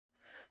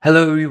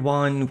Hello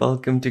everyone,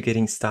 welcome to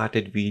Getting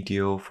Started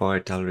video for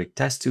Telerik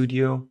Test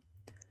Studio.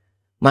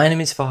 My name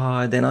is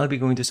Fahad and I'll be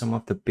going through some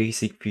of the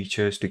basic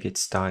features to get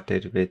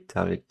started with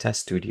Telerik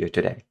Test Studio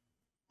today.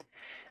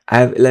 I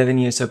have 11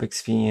 years of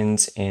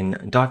experience in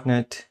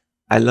 .NET.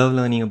 I love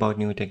learning about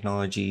new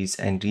technologies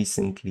and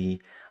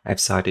recently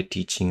I've started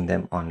teaching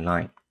them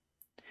online.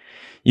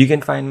 You can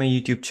find my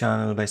YouTube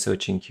channel by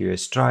searching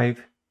QS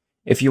Drive.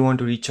 If you want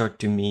to reach out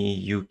to me,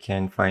 you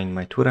can find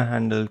my Twitter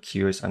handle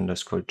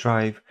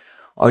QS_drive,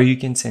 or you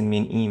can send me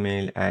an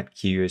email at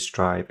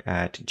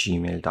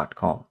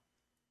qsdrive@gmail.com.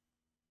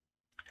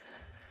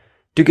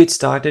 To get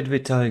started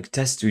with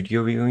Test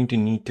Studio, we're going to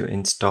need to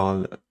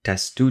install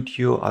Test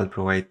Studio. I'll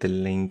provide the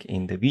link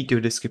in the video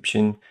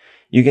description.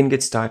 You can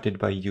get started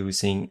by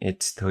using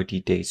its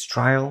 30 days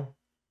trial.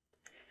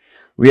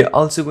 We are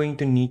also going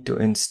to need to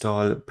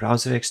install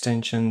browser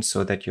extensions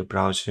so that your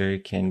browser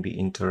can be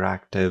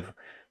interactive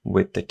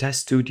with the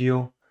Test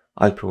Studio.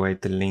 I'll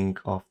provide the link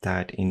of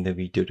that in the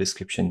video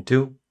description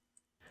too.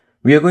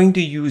 We are going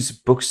to use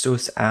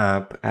BookStores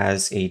app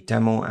as a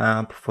demo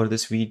app for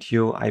this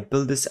video. I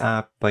built this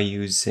app by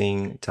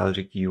using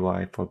Telerik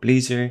UI for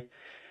Blazor.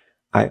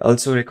 I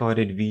also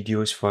recorded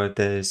videos for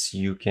this.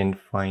 You can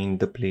find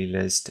the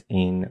playlist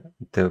in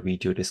the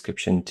video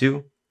description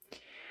too.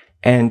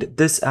 And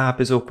this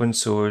app is open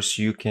source.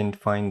 You can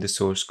find the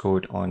source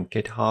code on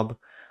GitHub.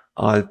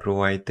 I'll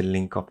provide the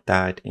link of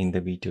that in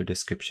the video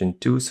description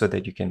too so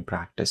that you can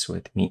practice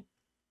with me.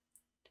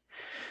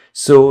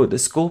 So the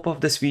scope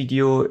of this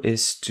video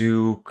is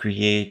to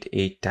create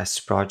a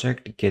test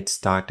project, get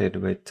started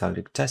with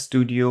Telerik Test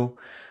Studio,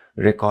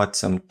 record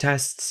some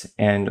tests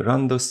and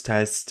run those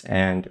tests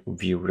and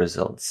view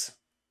results.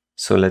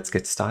 So let's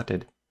get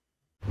started.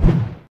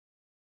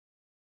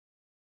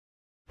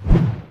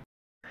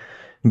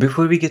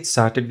 Before we get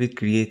started with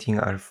creating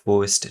our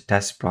first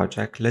test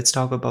project, let's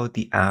talk about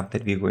the app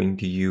that we're going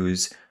to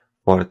use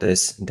for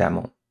this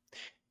demo.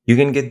 You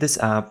can get this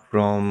app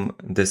from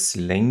this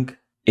link.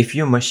 If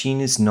your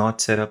machine is not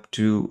set up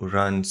to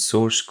run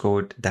source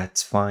code,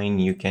 that's fine.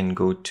 You can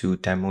go to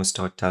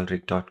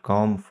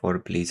demos.telerik.com for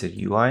Blazor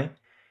UI.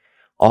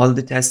 All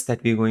the tests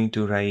that we're going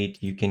to write,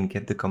 you can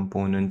get the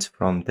components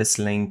from this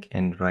link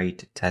and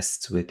write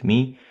tests with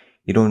me.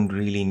 You don't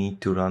really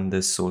need to run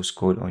the source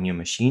code on your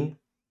machine.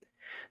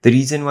 The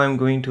reason why I'm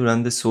going to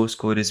run the source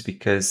code is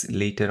because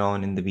later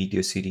on in the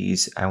video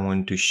series, I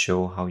want to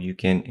show how you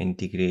can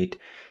integrate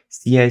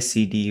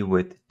CI/CD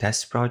with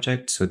test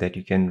projects so that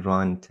you can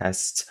run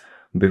tests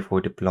before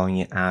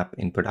deploying an app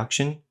in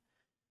production.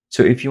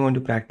 So if you want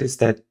to practice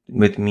that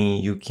with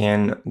me, you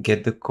can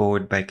get the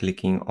code by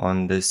clicking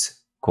on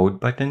this code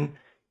button.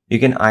 You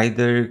can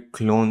either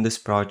clone this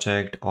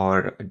project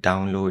or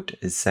download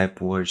a zip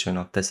version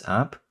of this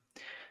app.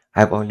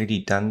 I've already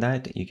done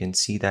that. You can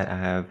see that I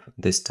have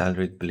this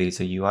Telerik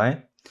Blazor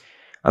UI.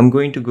 I'm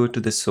going to go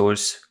to the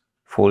source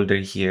folder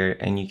here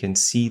and you can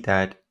see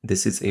that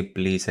this is a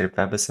Blazor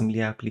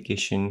WebAssembly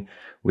application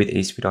with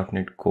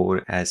ASP.NET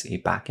Core as a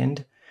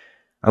backend.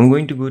 I'm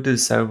going to go to the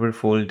server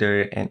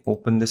folder and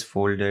open this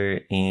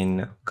folder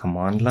in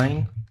command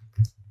line.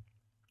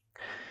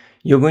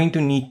 You're going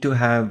to need to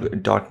have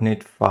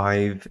 .NET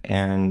 5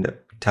 and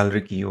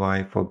Telerik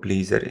UI for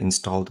Blazor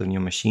installed on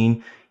your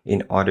machine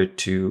in order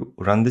to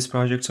run this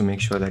project, so make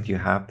sure that you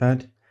have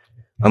that.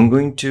 I'm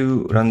going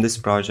to run this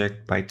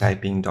project by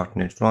typing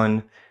 .NET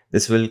run.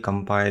 This will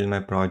compile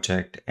my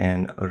project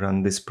and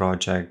run this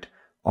project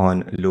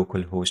on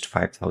localhost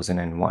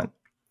 5001.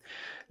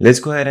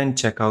 Let's go ahead and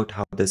check out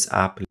how this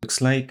app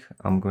looks like.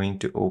 I'm going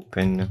to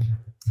open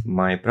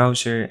my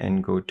browser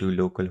and go to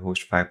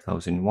localhost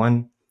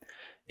 5001.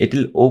 It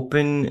will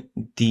open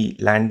the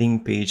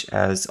landing page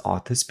as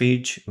authors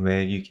page,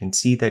 where you can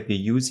see that we're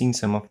using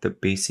some of the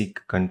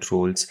basic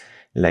controls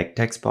like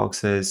text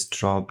boxes,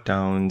 drop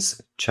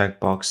downs, check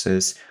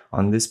boxes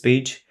on this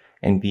page.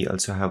 And we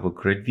also have a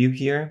grid view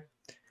here.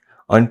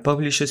 On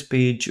publishers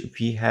page,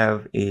 we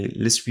have a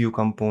list view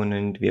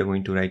component. We are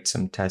going to write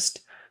some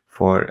tests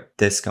for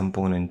this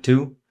component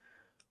too.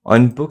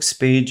 On books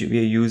page, we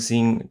are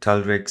using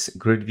Telerik's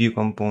grid view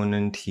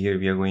component. Here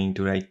we are going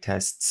to write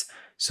tests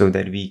so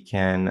that we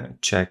can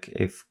check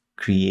if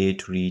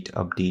create, read,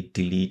 update,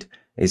 delete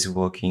is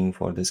working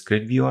for this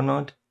grid view or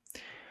not.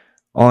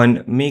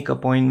 On make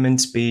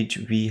appointments page,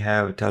 we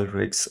have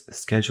Telerik's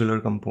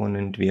scheduler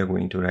component. We are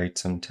going to write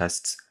some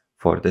tests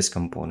for this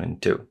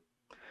component too.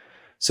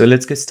 So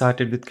let's get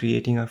started with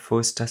creating our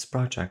first test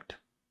project.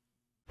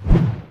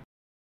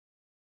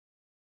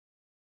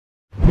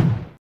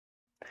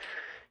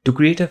 To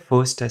create a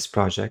first test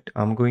project,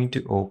 I'm going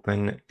to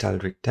open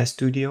Telerik Test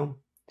Studio.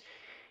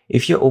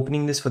 If you're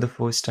opening this for the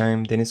first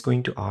time, then it's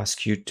going to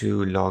ask you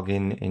to log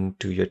in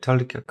into your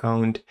Telerik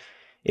account.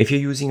 If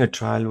you're using a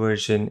trial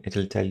version,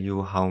 it'll tell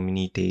you how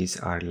many days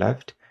are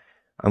left.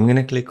 I'm going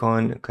to click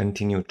on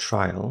Continue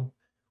Trial,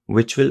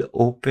 which will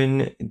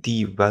open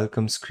the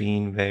welcome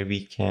screen where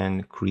we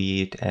can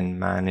create and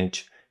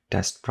manage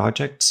test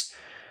projects.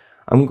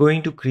 I'm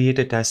going to create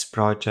a test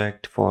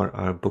project for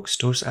our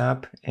BookStores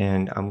app,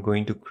 and I'm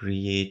going to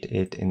create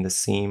it in the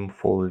same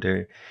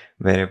folder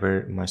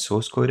wherever my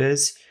source code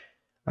is.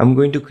 I'm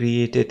going to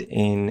create it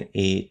in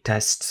a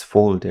tests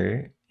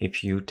folder.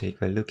 If you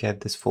take a look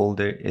at this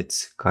folder,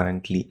 it's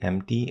currently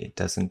empty. It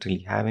doesn't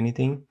really have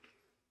anything.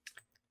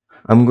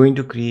 I'm going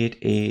to create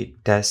a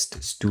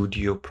test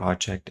studio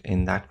project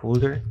in that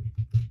folder.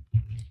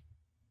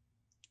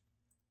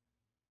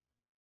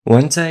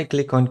 Once I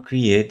click on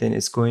create, then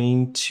it's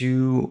going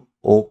to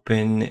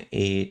open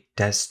a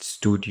test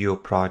studio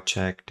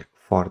project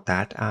for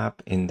that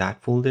app in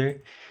that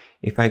folder.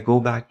 If I go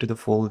back to the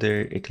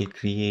folder, it will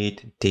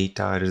create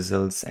data,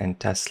 results, and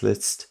test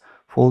list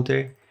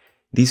folder.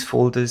 These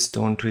folders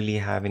don't really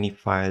have any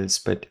files,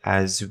 but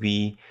as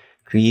we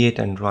create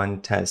and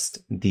run tests,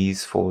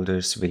 these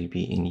folders will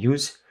be in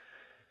use.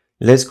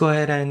 Let's go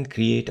ahead and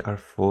create our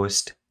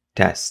first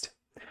test.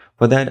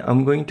 For that,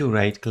 I'm going to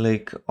right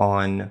click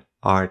on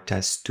our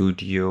test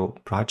studio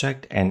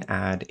project and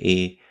add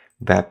a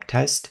web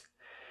test.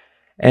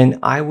 And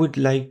I would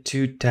like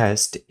to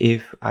test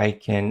if I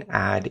can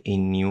add a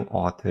new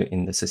author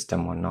in the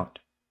system or not.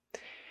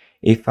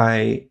 If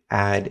I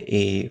add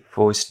a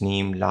first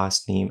name,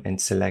 last name,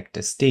 and select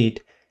a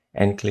state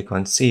and click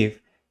on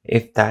save,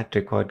 if that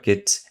record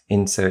gets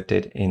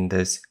inserted in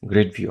this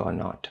grid view or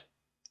not.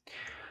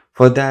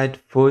 For that,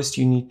 first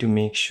you need to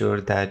make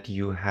sure that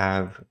you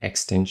have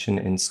extension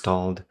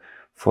installed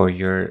for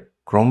your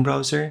Chrome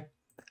browser.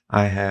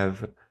 I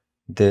have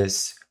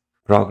this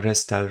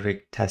Progress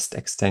Telerik test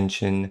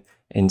extension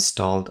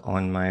installed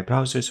on my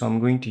browser, so I'm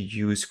going to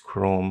use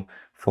Chrome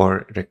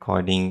for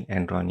recording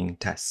and running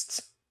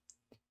tests.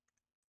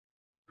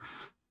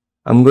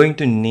 I'm going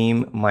to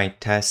name my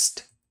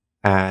test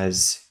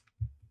as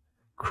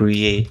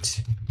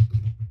create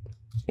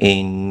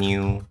a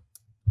new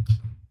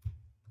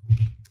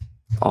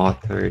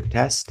author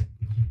test.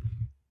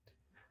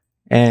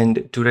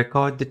 And to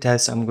record the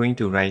test, I'm going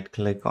to right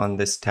click on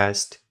this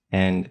test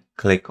and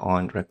click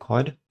on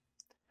record.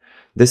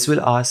 This will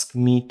ask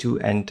me to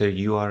enter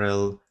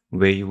URL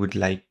where you would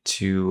like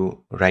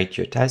to write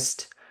your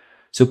test.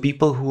 So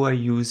people who are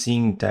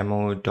using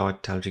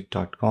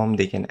demo.telerik.com,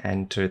 they can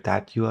enter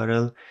that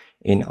URL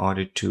in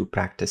order to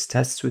practice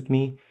tests with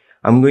me.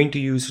 I'm going to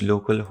use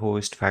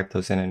localhost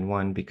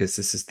 5001 because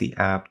this is the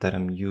app that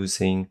I'm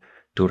using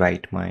to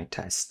write my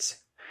tests.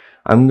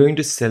 I'm going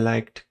to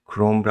select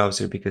Chrome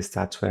browser because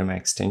that's where my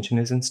extension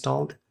is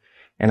installed,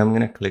 and I'm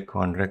going to click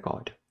on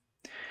record.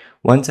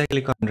 Once I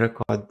click on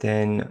record,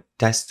 then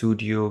Test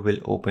Studio will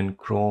open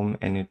Chrome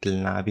and it will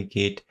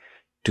navigate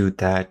to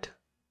that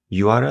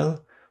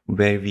URL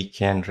where we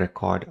can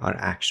record our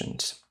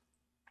actions.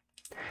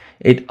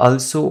 It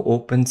also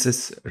opens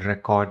this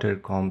recorder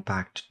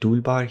compact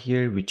toolbar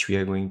here, which we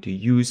are going to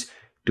use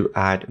to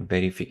add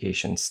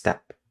verification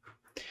step.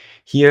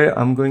 Here,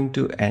 I'm going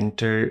to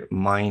enter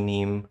my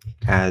name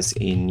as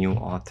a new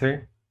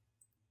author.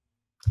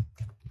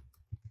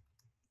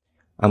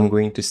 I'm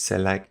going to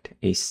select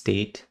a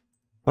state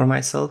for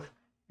myself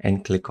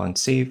and click on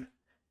save.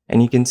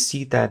 And you can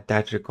see that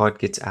that record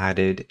gets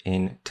added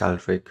in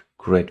Telerik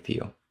grid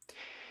view.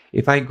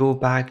 If I go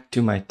back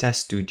to my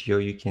test studio,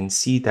 you can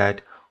see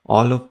that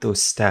all of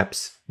those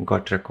steps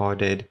got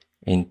recorded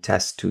in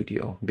test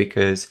studio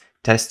because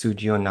test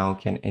studio now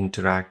can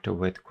interact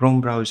with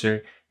Chrome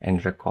browser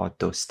and record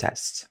those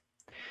tests.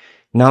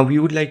 Now we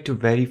would like to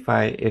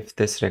verify if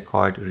this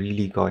record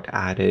really got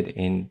added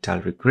in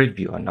Telerik grid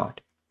view or not.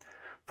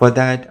 For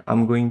that,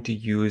 I'm going to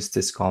use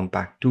this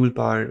compact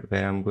toolbar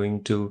where I'm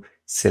going to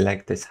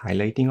select this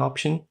highlighting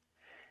option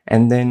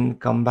and then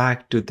come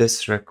back to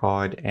this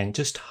record and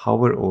just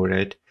hover over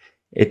it.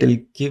 It'll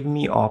give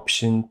me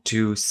option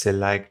to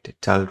select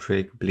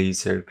Telerik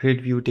Blazor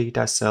grid view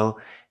data cell,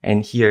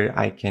 and here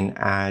I can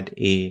add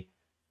a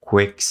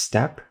quick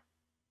step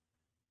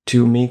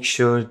to make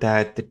sure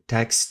that the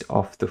text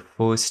of the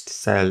first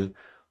cell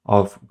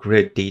of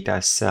grid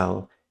data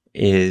cell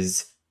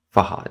is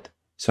Fahad.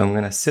 So I'm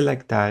going to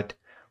select that.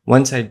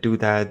 Once I do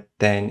that,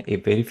 then a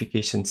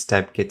verification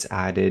step gets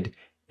added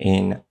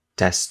in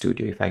Test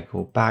Studio. If I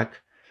go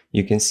back,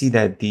 you can see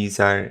that these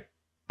are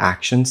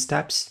action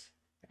steps,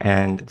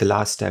 and the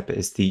last step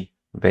is the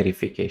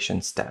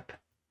verification step.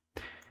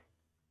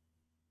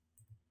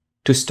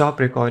 To stop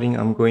recording,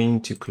 I'm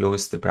going to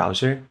close the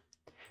browser.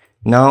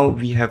 Now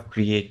we have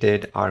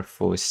created our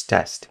first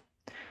test.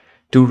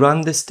 To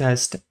run this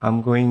test,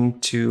 I'm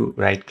going to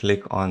right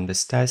click on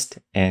this test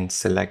and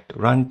select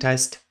run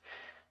test.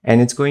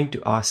 And it's going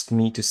to ask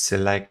me to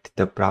select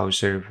the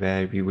browser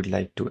where we would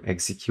like to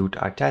execute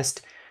our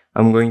test.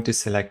 I'm going to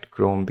select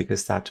Chrome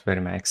because that's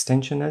where my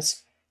extension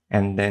is,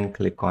 and then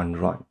click on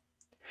run.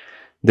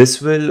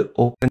 This will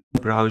open the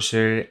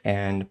browser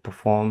and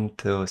perform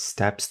the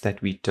steps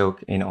that we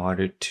took in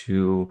order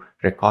to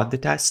record the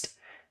test.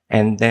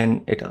 And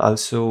then it'll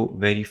also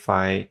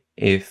verify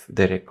if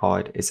the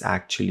record is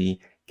actually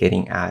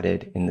getting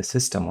added in the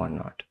system or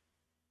not.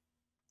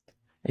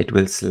 It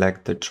will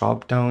select the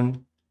drop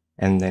down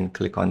and then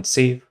click on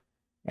save,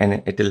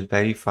 and it'll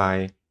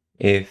verify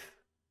if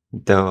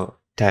the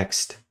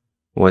text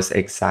was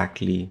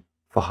exactly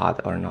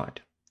Fahad or not.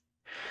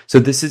 So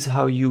this is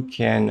how you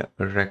can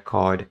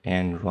record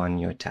and run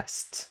your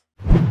tests.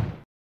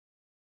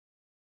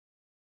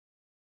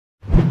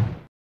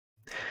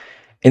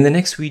 In the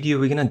next video,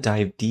 we're going to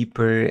dive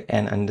deeper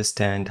and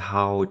understand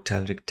how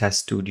Telerik Test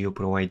Studio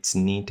provides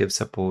native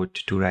support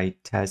to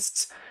write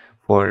tests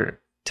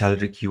for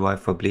Telerik UI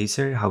for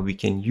Blazor, how we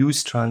can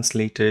use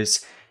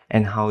translators,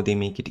 and how they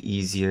make it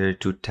easier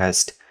to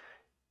test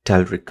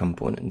Telerik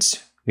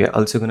components. We are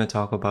also going to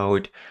talk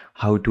about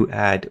how to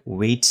add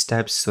wait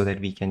steps so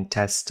that we can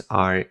test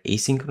our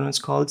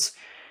asynchronous calls,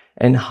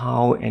 and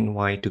how and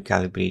why to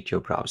calibrate your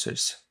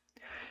browsers.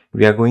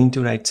 We are going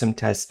to write some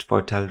tests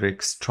for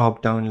Telerik's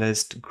drop-down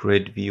list,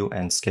 grid view,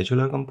 and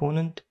scheduler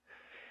component.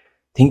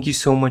 Thank you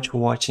so much for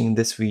watching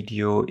this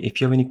video. If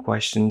you have any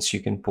questions, you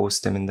can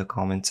post them in the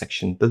comment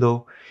section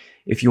below.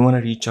 If you want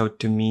to reach out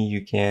to me,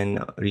 you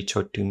can reach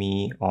out to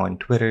me on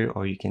Twitter,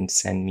 or you can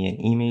send me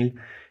an email.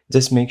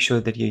 Just make sure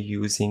that you're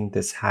using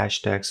this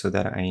hashtag so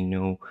that I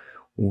know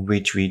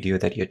which video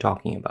that you're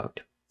talking about.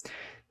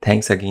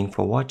 Thanks again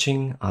for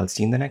watching. I'll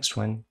see you in the next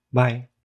one. Bye.